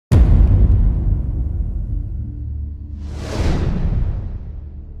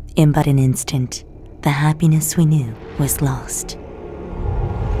In but an instant, the happiness we knew was lost.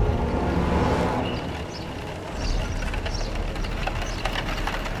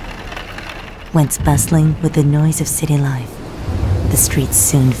 Once bustling with the noise of city life, the streets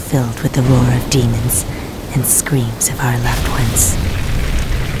soon filled with the roar of demons and screams of our loved ones.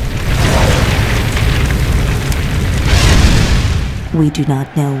 We do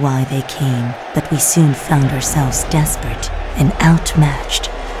not know why they came, but we soon found ourselves desperate and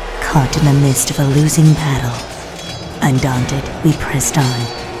outmatched, caught in the midst of a losing battle. Undaunted, we pressed on,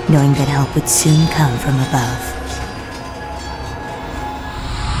 knowing that help would soon come from above.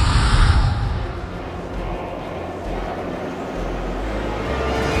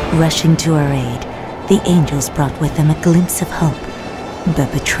 Rushing to our aid, the angels brought with them a glimpse of hope, but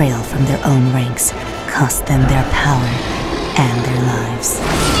betrayal from their own ranks cost them their power and their lives.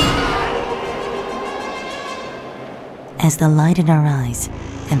 As the light in our eyes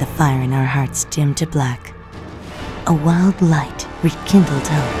and the fire in our hearts dimmed to black, a wild light rekindled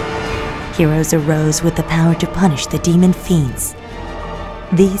hope. Heroes arose with the power to punish the demon fiends.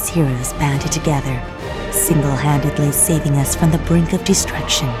 These heroes banded together, single-handedly saving us from the brink of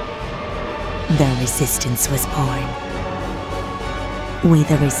destruction. The Resistance was born. We,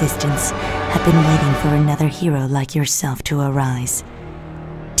 the Resistance, have been waiting for another hero like yourself to arise,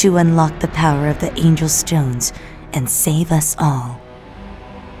 to unlock the power of the Angel Stones and save us all.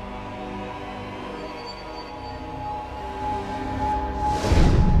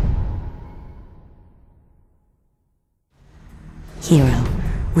 Hero,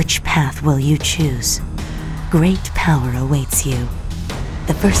 which path will you choose? Great power awaits you.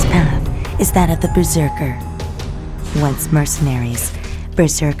 The first path is that of the Berserker. Once mercenaries,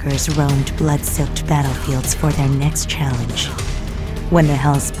 Berserkers roamed blood-soaked battlefields for their next challenge. When the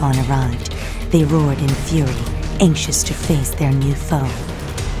Hellspawn arrived, they roared in fury, anxious to face their new foe.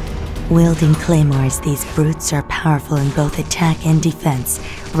 Wielding claymores, these brutes are powerful in both attack and defense,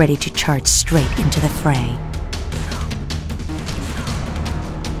 ready to charge straight into the fray.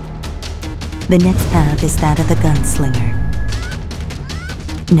 The next path is that of the Gunslinger.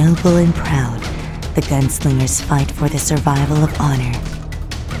 Noble and proud, the Gunslingers fight for the survival of honor.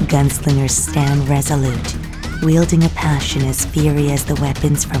 Gunslingers stand resolute, wielding a passion as fiery as the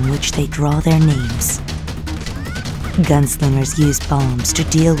weapons from which they draw their names. Gunslingers use bombs to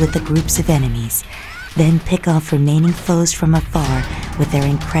deal with the groups of enemies, then pick off remaining foes from afar with their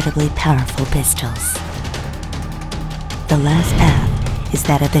incredibly powerful pistols. The last path is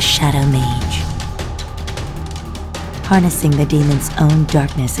that of the Shadow Mage. Harnessing the demon's own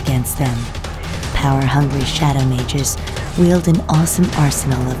darkness against them, power-hungry Shadow Mages wield an awesome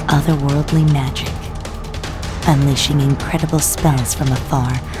arsenal of otherworldly magic, unleashing incredible spells from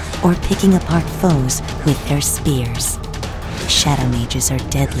afar or picking apart foes with their spears. Shadow Mages are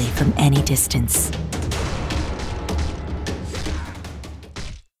deadly from any distance.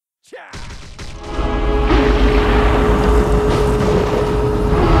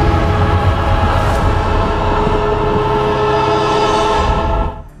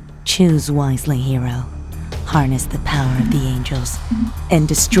 Choose wisely, hero. Harness the power of the angels and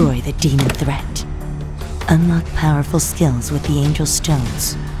destroy the demon threat. Unlock powerful skills with the Angel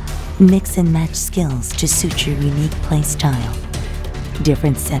Stones. Mix and match skills to suit your unique playstyle.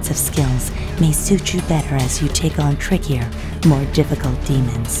 Different sets of skills may suit you better as you take on trickier, more difficult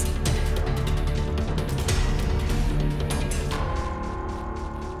demons.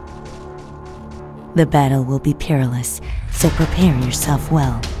 The battle will be perilous, so prepare yourself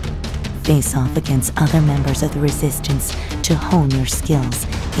well. Face off against other members of the Resistance to hone your skills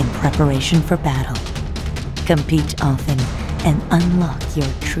in preparation for battle. Compete often and unlock your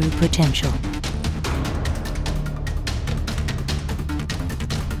true potential.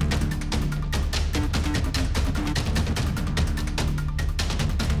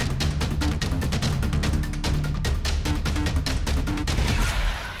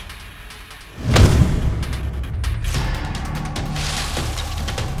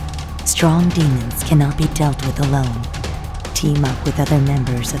 Strong demons cannot be dealt with alone. Team up with other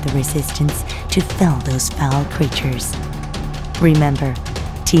members of the Resistance to fell those foul creatures. Remember,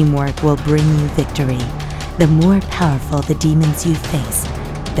 teamwork will bring you victory. The more powerful the demons you face,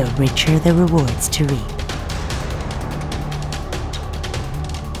 the richer the rewards to reap.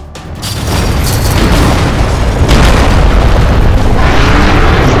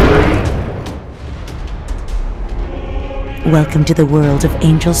 Welcome to the world of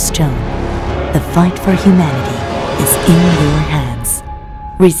Angel Stone. The fight for humanity is in your hands.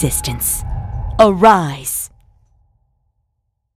 Resistance, arise!